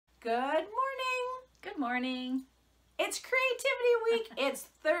Good morning. Good morning. It's Creativity Week. It's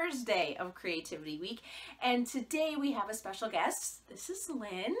Thursday of Creativity Week. And today we have a special guest. This is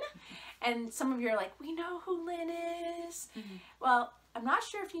Lynn. And some of you are like, we know who Lynn is. Well, I'm not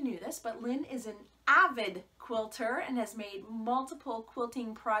sure if you knew this, but Lynn is an avid quilter and has made multiple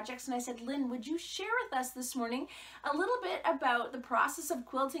quilting projects. And I said, Lynn, would you share with us this morning a little bit about the process of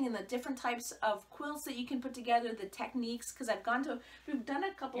quilting and the different types of quilts that you can put together, the techniques? Because we've done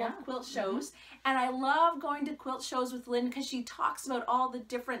a couple of quilt shows, and I love going to quilt shows with Lynn because she talks about all the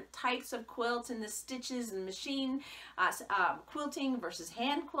different types of quilts and the stitches and machine quilting versus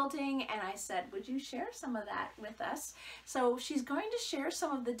hand quilting. And I said, would you share some of that with us? So she's going to share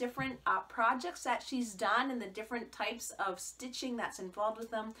some of the different projects that she's done and the different types of stitching that's involved with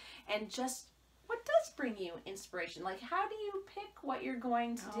them, and just what does bring you inspiration. Like, how do you pick what you're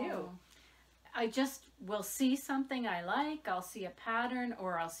going to do? I just will see something I like. I'll see a pattern,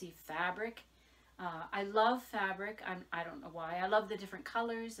 or I'll see fabric. I love fabric. I don't know why. I love the different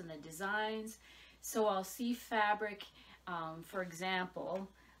colors and the designs. So I'll see fabric. For example,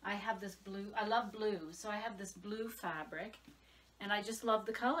 I have this blue. I love blue. So I have this blue fabric, and I just love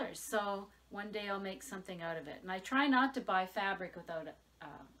the colors. So one day I'll make something out of it. And I try not to buy fabric without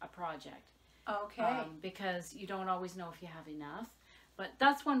a project. Okay. Because you don't always know if you have enough. But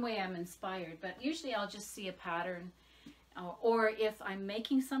that's one way I'm inspired. But usually I'll just see a pattern. Or if I'm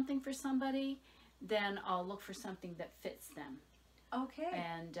making something for somebody, then I'll look for something that fits them. Okay.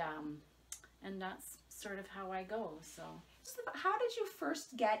 And that's sort of how I go. So how did you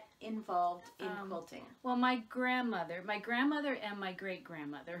first get involved in quilting? Well, my grandmother and my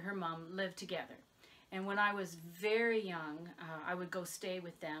great-grandmother, her mom, lived together. And when I was very young, I would go stay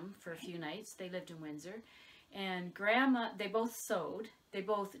with them for a few nights. They lived in Windsor. And Grandma, they both sewed. They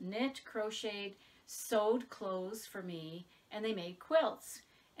both knit, crocheted, sewed clothes for me, and they made quilts.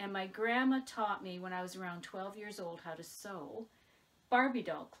 And my grandma taught me when I was around 12 years old how to sew Barbie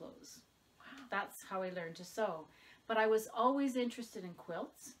doll clothes. Wow. That's how I learned to sew. But I was always interested in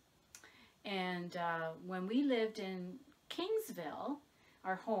quilts. And when we lived in Kingsville,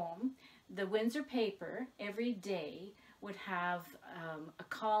 our home, the Windsor paper every day would have a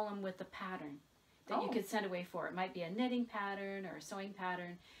column with a pattern that you could send away for. It might be a knitting pattern or a sewing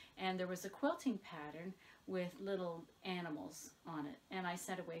pattern. And there was a quilting pattern with little animals on it. And I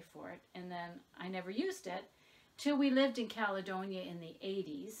sent away for it. And then I never used it till we lived in Caledonia in the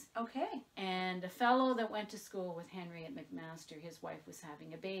 80s. Okay. And a fellow that went to school with Henry at McMaster, his wife was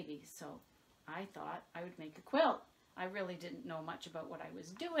having a baby. So I thought I would make a quilt. I really didn't know much about what I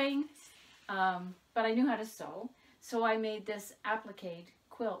was doing, but I knew how to sew. So I made this applique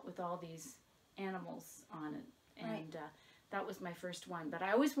quilt with all these animals on it. And that was my first one. But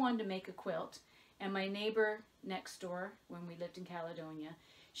I always wanted to make a quilt. And my neighbor next door, when we lived in Caledonia,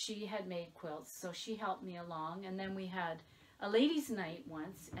 she had made quilts, so she helped me along. And then we had a ladies' night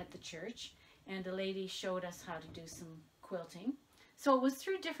once at the church, and a lady showed us how to do some quilting. So it was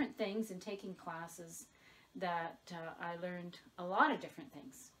through different things and taking classes that I learned a lot of different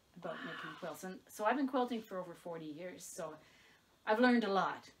things about making quilts. And so I've been quilting for over 40 years, so I've learned a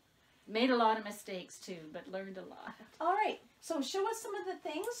lot. Made a lot of mistakes too, but learned a lot. All right, so show us some of the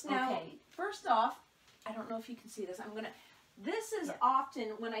things. Now, first off, I don't know if you can see this. This is often,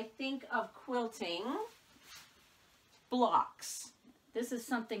 when I think of quilting, blocks. This is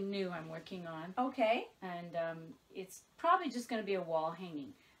something new I'm working on. Okay. And it's probably just going to be a wall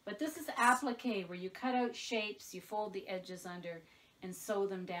hanging. But this is applique, where you cut out shapes, you fold the edges under, and sew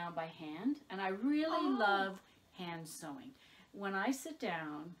them down by hand. And I really love hand sewing. When I sit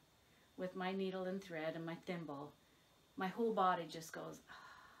down with my needle and thread and my thimble, my whole body just goes,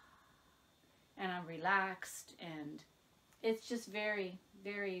 and I'm relaxed, and it's just very,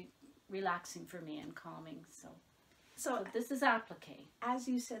 very relaxing for me and calming. So this is applique. As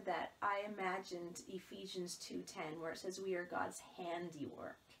you said that, I imagined Ephesians 2:10, where it says we are God's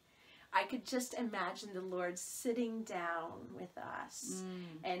handiwork. I could just imagine the Lord sitting down with us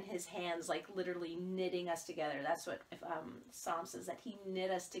and his hands like literally knitting us together. That's what Psalm says, that he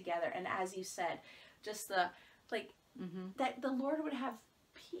knit us together. And as you said, just that the Lord would have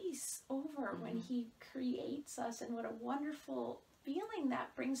peace over when he creates us. And what a wonderful feeling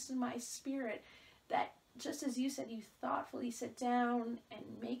that brings to my spirit, that just as you said, you thoughtfully sit down and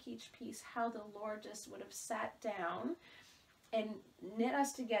make each piece, how the Lord just would have sat down and knit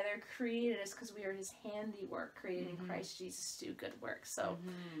us together, created us, because we are his handiwork, created in Christ Jesus to do good work. So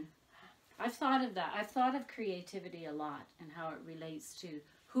I've thought of that. I've thought of creativity a lot and how it relates to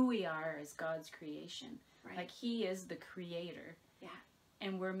who we are as God's creation. Like he is the creator. Yeah.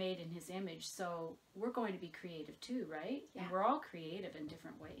 and we're made in his image, so we're going to be creative too, right? Yeah. And we're all creative in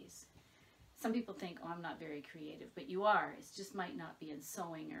different ways. Some people think, oh, I'm not very creative, but you are. It just might not be in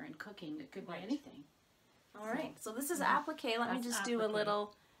sewing or in cooking. It could be anything. All right, so this is applique. Let me just do a applique.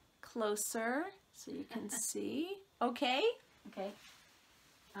 little closer so you can see. Okay. Okay.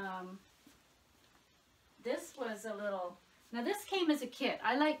 This was a little, now this came as a kit.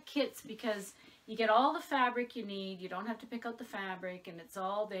 I like kits because you get all the fabric you need. You don't have to pick out the fabric, and it's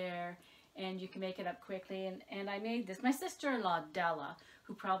all there, and you can make it up quickly. And I made this. My sister-in-law, Della,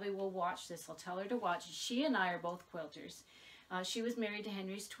 who probably will watch this, I'll tell her to watch it. She and I are both quilters. She was married to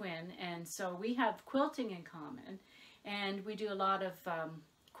Henry's twin, and so we have quilting in common, and we do a lot of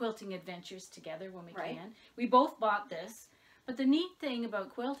quilting adventures together when we can. We both bought this, but the neat thing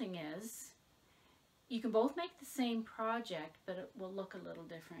about quilting is you can both make the same project, but it will look a little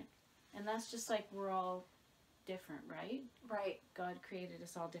different. And that's just like we're all different, right? Right. God created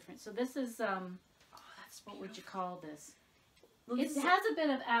us all different. So this is, that's what would you call this? It It has a bit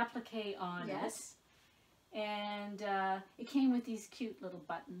of applique on Yes. it. And it came with these cute little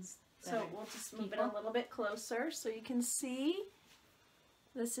buttons. So we'll just move it a little bit closer so you can see.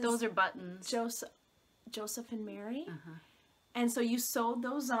 This is Those are buttons. Joseph and Mary. And so you sewed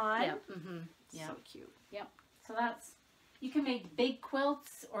those on. Yep. Yeah. So cute. Yep. So that's, you can make big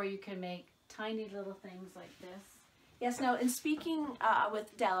quilts or you can make tiny little things like this. Yes, now, in speaking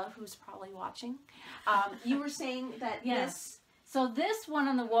with Della, who's probably watching, you were saying that this... So this one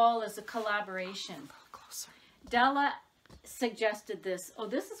on the wall is a collaboration. A little closer. Della suggested this. Oh,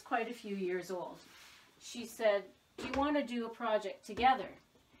 this is quite a few years old. She said, do you want to do a project together?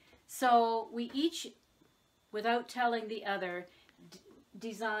 So we each, without telling the other,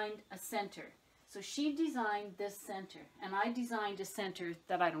 designed a center. So she designed this center, and I designed a center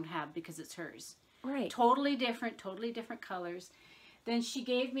that I don't have because it's hers. Right. Totally different colors. Then she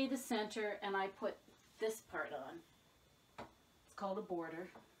gave me the center, and I put this part on. It's called a border.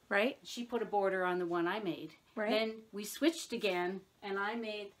 Right. She put a border on the one I made. Right. Then we switched again, and I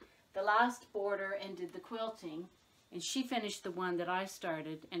made the last border and did the quilting, and she finished the one that I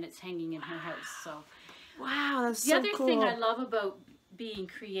started, and it's hanging in her house. So, wow, that's the so other cool. thing I love about being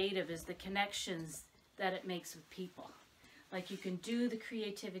creative is the connections that it makes with people. Like you can do the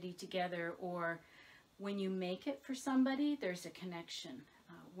creativity together, or when you make it for somebody, there's a connection.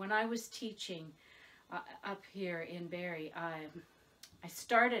 When I was teaching up here in Barrie, I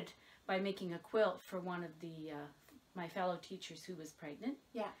started by making a quilt for one of the my fellow teachers who was pregnant.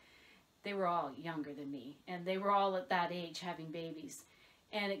 Yeah. They were all younger than me, and they were all at that age having babies.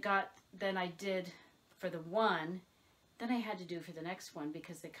 And it got, then I did for the one, then I had to do for the next one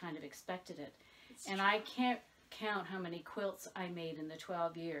because they kind of expected it. And I can't count how many quilts I made in the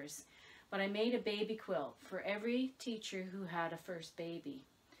 12 years. But I made a baby quilt for every teacher who had a first baby.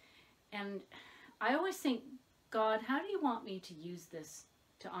 And I always think, God, how do you want me to use this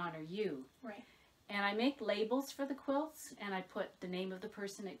to honor you? Right. And I make labels for the quilts, and I put the name of the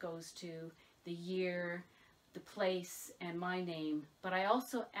person it goes to, the year, the place, and my name. But I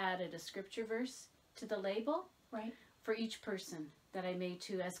also added a scripture verse to the label. Right. For each person that I made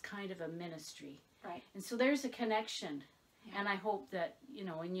to as kind of a ministry. Right. And so there's a connection. Yeah. And I hope that, you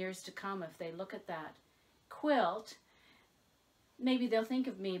know, in years to come, if they look at that quilt, maybe they'll think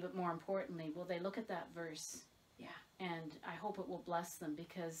of me, but more importantly, will they look at that verse? Yeah. And I hope it will bless them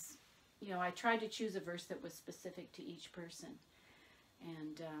because, you know, I tried to choose a verse that was specific to each person.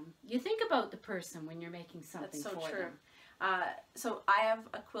 And you think about the person when you're making something That's so for true. them. So I have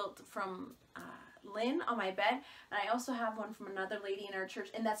a quilt from Lynn on my bed, and I also have one from another lady in our church,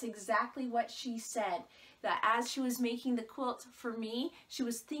 and that's exactly what she said, that as she was making the quilt for me, she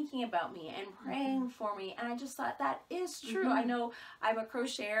was thinking about me and praying for me, and I just thought that is true. I know I'm a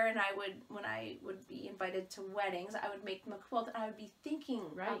crocheter, and when I would be invited to weddings, I would make them a quilt, and I would be thinking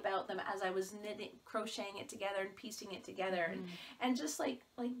about them as I was knitting, crocheting it together and piecing it together, and just like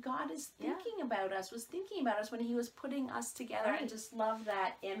God is thinking about us, was thinking about us when he was putting us together. I just love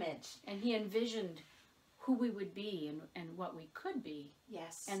that image. And he envisioned who we would be and what we could be.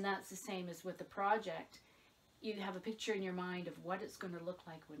 Yes. And that's the same as with the project. You have a picture in your mind of what it's going to look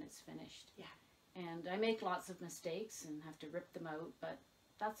like when it's finished. Yeah. And I make lots of mistakes and have to rip them out, but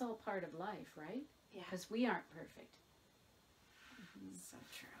that's all part of life, right? Yeah. Because we aren't perfect. So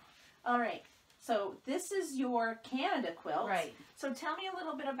true. All right. So this is your Canada quilt. Right. So tell me a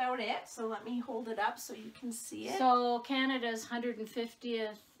little bit about it. So let me hold it up so you can see it. So Canada's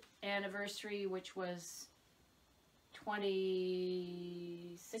 150th anniversary, which was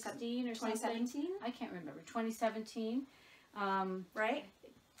 2016 or something. 2017? I can't remember. 2017. Right?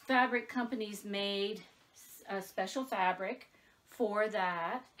 Fabric companies made a special fabric for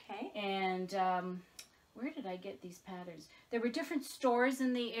that. Okay. And where did I get these patterns? There were different stores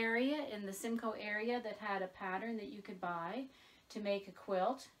in the area, in the Simcoe area, that had a pattern that you could buy to make a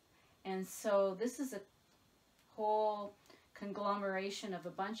quilt. And so this is a whole conglomeration of a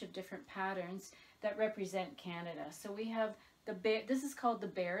bunch of different patterns that represent Canada. So we have the bear, this is called the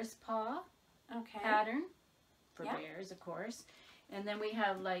bear's paw pattern, for bears, of course. And then we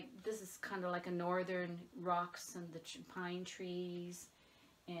have, like, this is kind of like a northern rocks and the pine trees.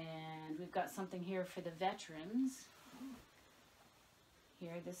 And we've got something here for the veterans.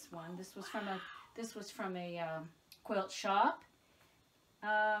 Here, this one. This was from a quilt shop.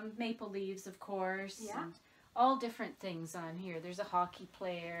 Maple leaves, of course. Yeah. And all different things on here. There's a hockey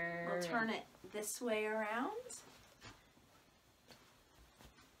player. We'll turn it this way around.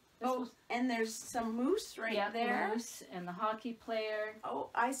 And there's some moose right there. Moose and the hockey player. Oh,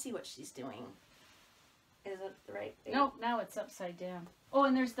 I see what she's doing. Is it the right way? Nope, now it's upside down. Oh,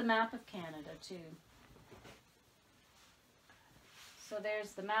 and there's the map of Canada, too. So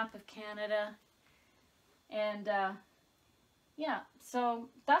there's the map of Canada. And, yeah, so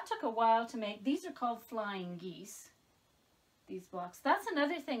that took a while to make. These are called flying geese, these blocks. That's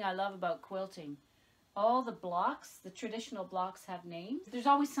another thing I love about quilting. All the blocks, the traditional blocks, have names. There's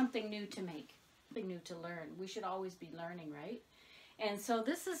always something new to make, something new to learn. We should always be learning, right? And so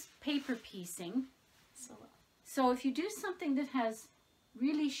this is paper piecing. So if you do something that has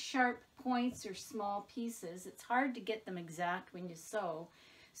really sharp points or small pieces, it's hard to get them exact when you sew.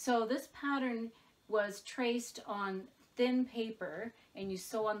 So this pattern was traced on thin paper, and you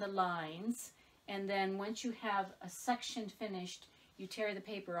sew on the lines, and then once you have a section finished, you tear the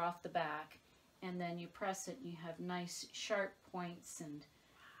paper off the back, and then you press it, and you have nice sharp points. And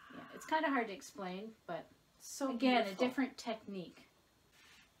yeah, it's kind of hard to explain, but so again, beautiful. A different technique.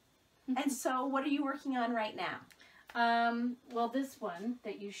 And so what are you working on right now? Well, this one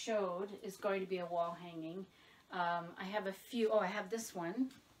that you showed is going to be a wall hanging. I have a few. Oh, I have this one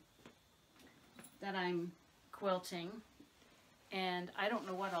that I'm quilting, and I don't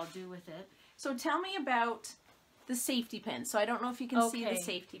know what I'll do with it. So tell me about the safety pins. So I don't know if you can see the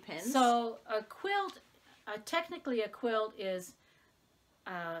safety pins. So a quilt, technically a quilt is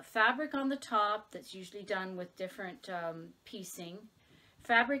fabric on the top that's usually done with different piecing,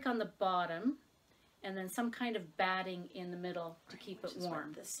 fabric on the bottom, and then some kind of batting in the middle to keep it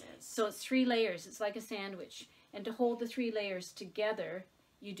warm. This is. So it's 3 layers. It's like a sandwich. And to hold the 3 layers together,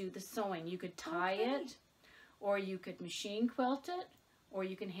 you do the sewing. You could tie it, or you could machine quilt it, or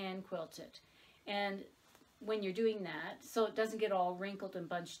you can hand quilt it. And when you're doing that, so it doesn't get all wrinkled and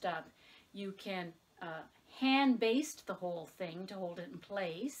bunched up, you can hand baste the whole thing to hold it in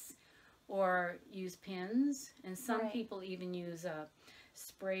place, or use pins. And some people even use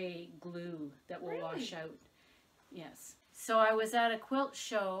spray glue that will wash out. Yes. So I was at a quilt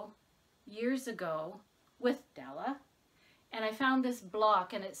show years ago with Della, and I found this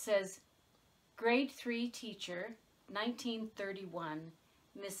block, and it says, Grade 3 teacher, 1931,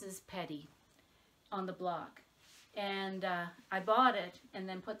 Mrs. Petty, on the block. And I bought it and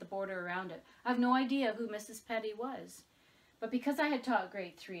then put the border around it. I have no idea who Mrs. Petty was, but because I had taught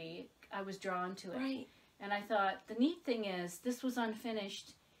grade 3, I was drawn to it. Right. And I thought, the neat thing is, this was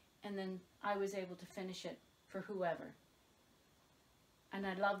unfinished, and then I was able to finish it for whoever. And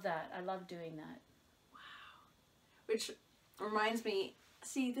I love that. I love doing that. Wow. Which reminds me,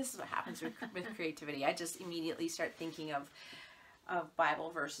 see, this is what happens with creativity. I just immediately start thinking of Bible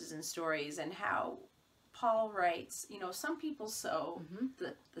verses and stories, and how Paul writes, you know, some people sow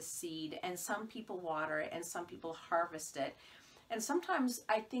the seed, and some people water it, and some people harvest it. And sometimes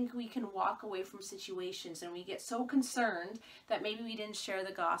I think we can walk away from situations and we get so concerned that maybe we didn't share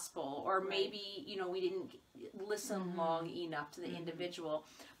the gospel, or maybe, you know, we didn't listen long enough to the individual.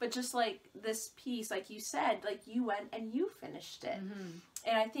 But just like this piece, like you said, like you went and you finished it.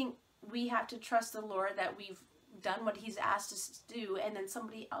 And I think we have to trust the Lord that we've done what He's asked us to do, and then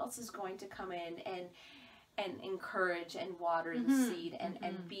somebody else is going to come in and encourage and water the seed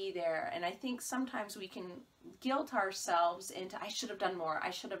and be there. And I think sometimes we can guilt ourselves into, I should have done more, I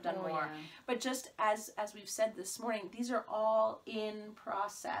should have done more. Yeah. But just as we've said this morning, these are all in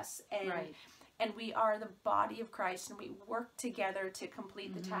process, and we are the body of Christ, and we work together to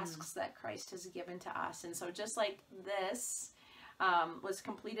complete the tasks that Christ has given to us. And so just like this was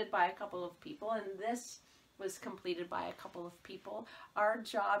completed by a couple of people, and this was completed by a couple of people, our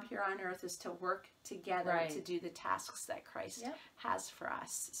job here on earth is to work together to do the tasks that Christ has for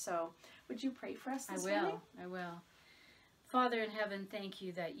us. So would you pray for us this morning? I will. Father in heaven, thank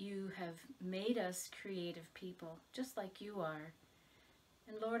you that you have made us creative people, just like you are.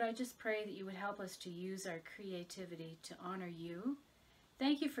 And Lord, I just pray that you would help us to use our creativity to honor you.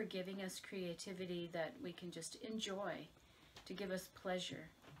 Thank you for giving us creativity that we can just enjoy, to give us pleasure.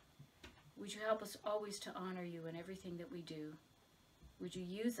 Would you help us always to honor you in everything that we do? Would you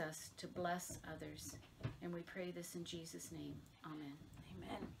use us to bless others? And we pray this in Jesus' name. Amen.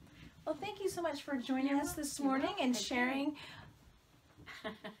 Amen. Well, thank you so much for joining us this morning and sharing.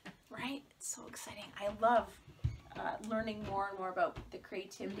 Right? It's so exciting. I love learning more and more about the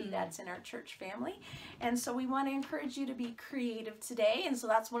creativity that's in our church family. And so we want to encourage you to be creative today. And so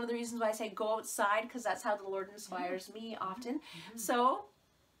that's one of the reasons why I say go outside, because that's how the Lord inspires me often. So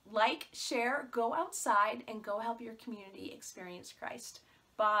like, share, go outside, and go help your community experience Christ.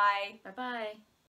 Bye. Bye-bye.